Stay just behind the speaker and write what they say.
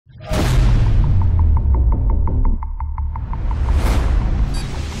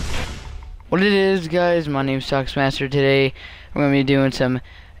What it is, guys, my name's Toxmaster. Today we're going to be doing some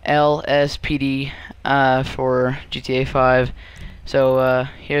LSPD for GTA 5. So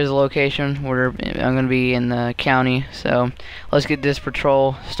here's the location where I'm going to be in the county. So let's get this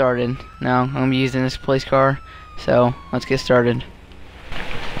patrol started. Now I'm going to be using this police car. So let's get started.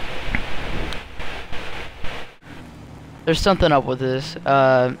 There's something up with this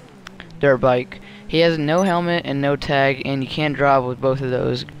dirt bike. He has no helmet and no tag, and you can't drive with both of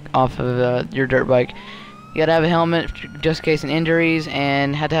those off of your dirt bike. You gotta have a helmet just in case of injuries,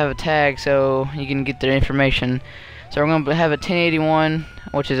 and have to have a tag so you can get their information. So we're gonna have a 1081,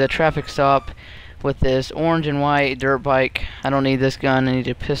 which is a traffic stop, with this orange and white dirt bike. I don't need this gun. I need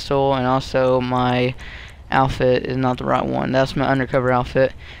a pistol, and also my outfit is not the right one. That's my undercover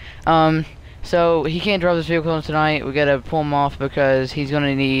outfit. So he can't drive this vehicle tonight. We gotta pull him off because he's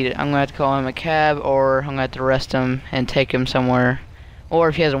gonna need. I'm gonna have to call him a cab, or I'm gonna have to arrest him and take him somewhere. Or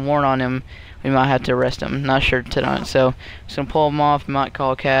if he has a warrant on him, we might have to arrest him. Not sure tonight. So just gonna pull him off. Might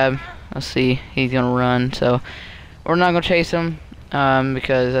call a cab. Let's see. He's gonna run. So we're not gonna chase him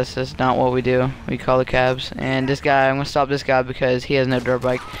because that's just not what we do. We call the cabs. And this guy, I'm gonna stop this guy because he has no dirt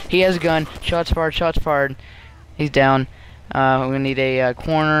bike. He has a gun. Shots fired. Shots fired. He's down. We're gonna need a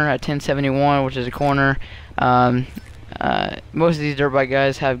corner, a 1071, which is a corner. Most of these dirt bike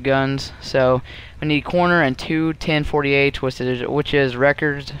guys have guns, so we need corner and two 1048, which is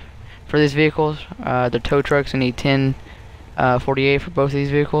records for these vehicles. The tow trucks, we need 1048 for both of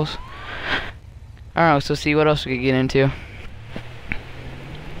these vehicles. Alright, so see what else we can get into.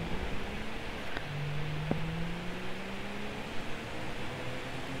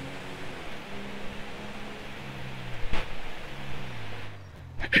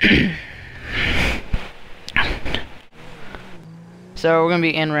 So we're going to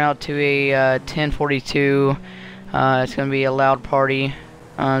be en route to a 1042. It's going to be a loud party.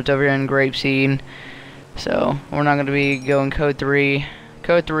 It's over here in Grapeseed. So we're not going to be going code 3.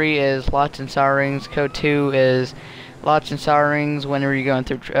 Code 3 is lots and sirens. Code 2 is lots and sirens whenever you're going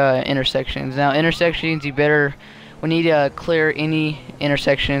through intersections. Now intersections, we need to clear any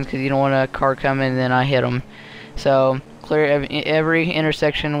intersections because you don't want a car coming and then I hit them. So clear every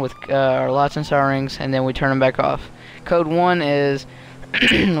intersection with our lots and sirens, and then we turn them back off. Code 1 is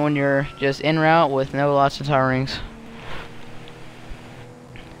when you're just en route with no lots and sirens.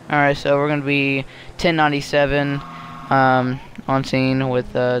 Alright, so we're going to be 1097 on scene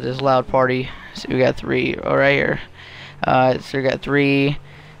with this loud party. So we got 3 right here. So we got 3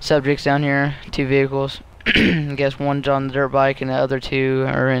 subjects down here, 2 vehicles. I guess one's on the dirt bike and the other 2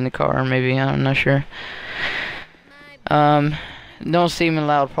 are in the car, maybe. I'm not sure. Don't seem a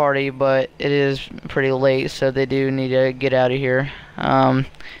loud party, but it is pretty late, so they do need to get out of here. Sorry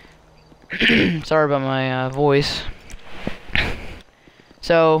about my voice.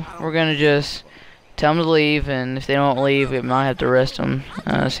 So we're gonna just tell them to leave, and if they don't leave, we might have to arrest them.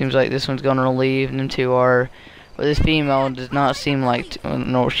 Seems like this one's gonna leave, and them 2 are. But this female does not seem like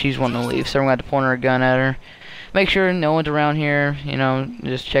no, she's wanting to leave, so we're gonna have to point our gun at her. Make sure no one's around here. You know,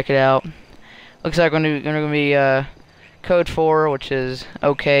 just check it out. Looks like we're gonna be code 4, which is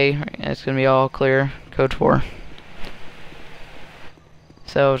okay. It's gonna be all clear. Code 4.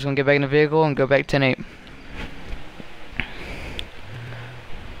 So we're just gonna get back in the vehicle and go back 10-8.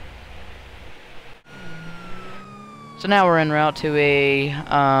 So now we're en route to a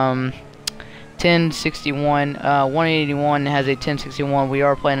 1061. 181 has a 1061. We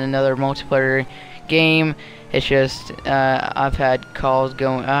are playing another multiplayer game. It's just I've had calls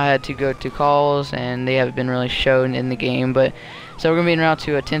going. I had to go to calls, and they haven't been really shown in the game. But so we're gonna be en route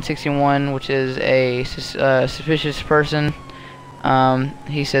to a 1061, which is a suspicious person.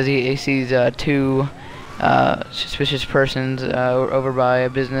 He says he sees 2 suspicious persons over by a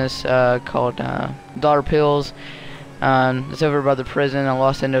business called Dollar Pills. It's over by the prison on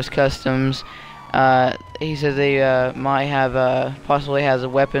Los Angeles Customs. He says they might have possibly has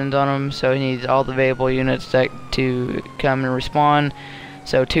weapons on them, so he needs all the available units to come and respond.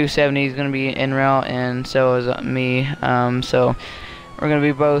 So 270 is going to be en route, and so is me. So we're going to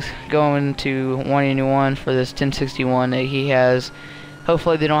be both going to 181 for this 1061 that he has.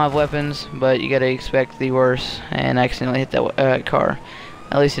 Hopefully they don't have weapons, but you got to expect the worst. And I accidentally hit that car.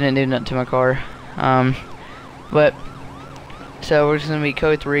 At least it didn't do nothing to my car. But so we're just going to be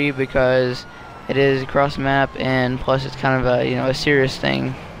code 3 because it is across the map, and plus it's kind of a serious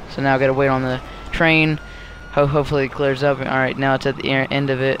thing. So now I gotta wait on the train. Hopefully it clears up. Alright, now it's at the end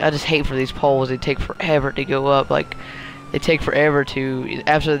of it. I just hate for these poles. They take forever to go up. Like, they take forever to,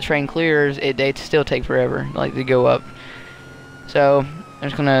 after the train clears, they still take forever, like, to go up. So I'm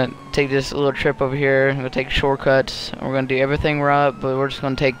just gonna take this little trip over here. I'm gonna take shortcuts. We're gonna do everything right, but we're just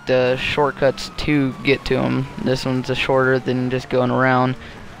gonna take the shortcuts to get to them. This one's shorter than just going around.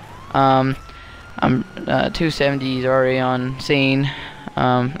 I'm 270 is already on scene.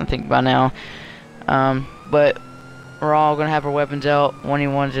 I think by now. But we're all gonna have our weapons out.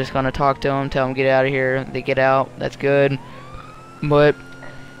 181's just gonna talk to them, tell them get out of here. They get out. That's good. But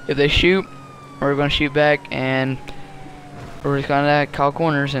if they shoot, we're gonna shoot back, and we're just gonna call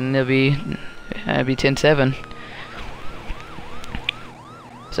corners, and it'll be 10-7.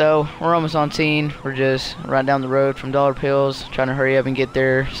 So we're almost on scene. We're just right down the road from Dollar Pills, trying to hurry up and get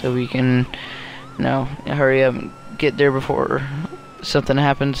there so we can, you know, hurry up and get there before something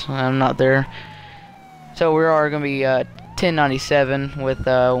happens. I'm not there. So we are gonna be 1097 with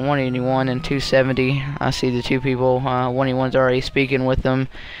 181 and 270. I see the two people. 181's already speaking with them.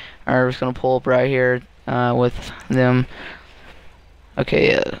 We're just gonna pull up right here with them.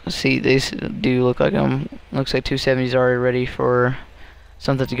 Okay, see, these do look like looks like 270's already ready for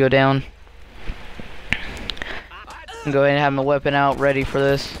something to go down. Go ahead and have my weapon out ready for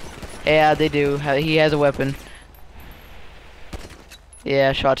this. Yeah, they do. He has a weapon.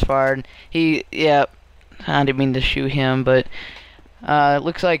 Yeah, shots fired. Yeah, I didn't mean to shoot him, but it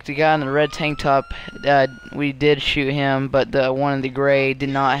looks like the guy in the red tank top, we did shoot him, but the one in the gray did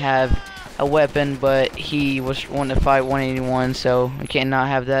not have a weapon, but he was wanting to fight 181, so we cannot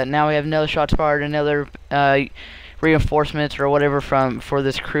have that. Now we have another shots fired, another reinforcements or whatever for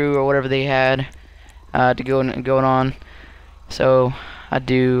this crew or whatever they had going on. So I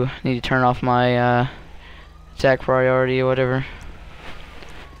do need to turn off my attack priority or whatever.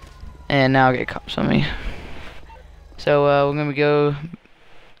 And now I get cops on me. So we're gonna go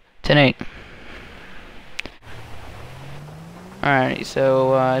 10-8. Alright,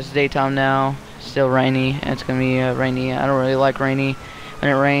 so it's daytime now. Still rainy. It's gonna be rainy. I don't really like rainy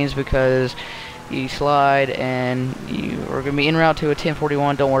when it rains because you slide and we're gonna be en route to a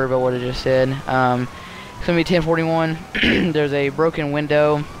 1041. Don't worry about what I just said. It's gonna be 1041. There's a broken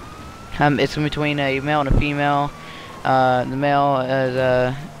window. It's in between a male and a female. The male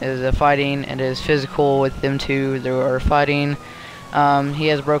is fighting and is physical with them two. They are fighting. He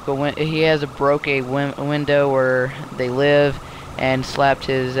has broke a window where they live and slapped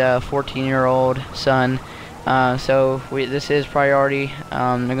his 14-year-old son. So this is priority.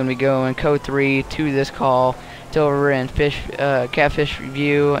 They're gonna be going code 3 to this call. It's over in Catfish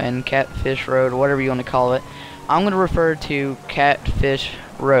View and Catfish Road, whatever you want to call it. I'm gonna refer to Catfish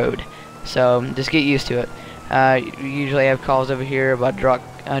Road, so just get used to it. We usually have calls over here about Jock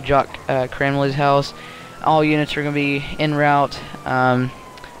Cranley's house. All units are going to be en route.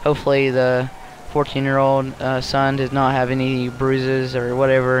 Hopefully the 14-year-old son does not have any bruises or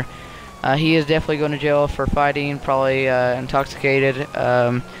whatever. He is definitely going to jail for fighting, probably intoxicated.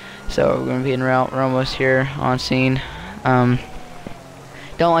 So we're going to be en route. We're almost here on scene. Don't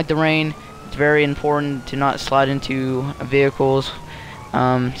like the rain. It's very important to not slide into vehicles.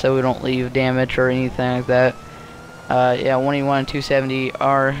 So we don't leave damage or anything like that. Yeah, 181 and 270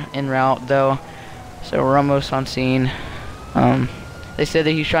 are en route though, so we're almost on scene. They said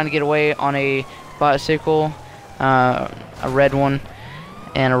that he's trying to get away on a bicycle, a red one,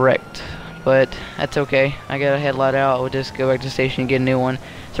 and a wrecked, but that's okay. I got a headlight out. We'll just go back to the station and get a new one.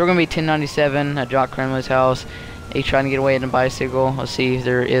 So we're gonna be 1097 at Jock Cranley's house. He's trying to get away in a bicycle. Let's see if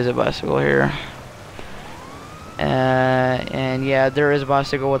there is a bicycle here. And yeah, there is a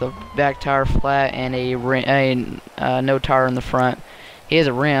bicycle with a back tire flat and no tire in the front. He has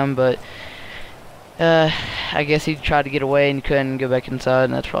a rim, but I guess he tried to get away and couldn't go back inside,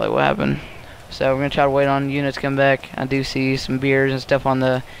 and that's probably what happened. So we're gonna try to wait on units to come back. I do see some beers and stuff on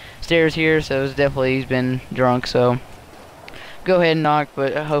the stairs here, so it's definitely he's been drunk. So go ahead and knock,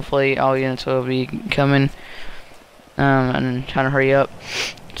 but hopefully all units will be coming. And trying to hurry up.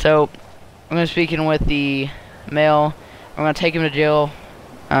 So I'm gonna speaking with the male. I'm gonna take him to jail.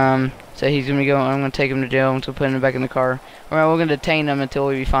 So he's gonna go. I'm gonna take him to jail. I'm gonna put him back in the car. Alright, we're gonna detain him until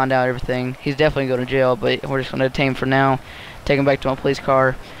we find out everything. He's definitely going to jail, but we're just gonna detain him for now. Take him back to my police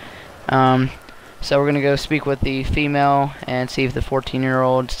car. So we're gonna go speak with the female and see if the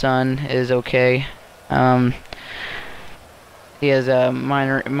 14-year-old son is okay. He has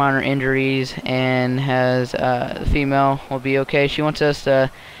minor injuries and has the female will be okay. She wants us to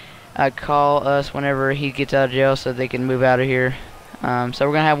call us whenever he gets out of jail so they can move out of here. So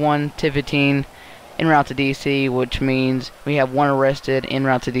we're gonna have one 1015 en route to DC, which means we have one arrested en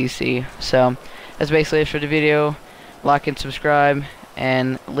route to DC. So that's basically it for the video. Like and subscribe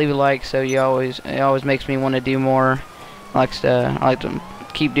and leave a like, so it always makes me want to do more. I like to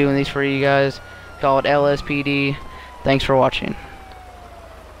keep doing these for you guys. Call it LSPD. Thanks for watching.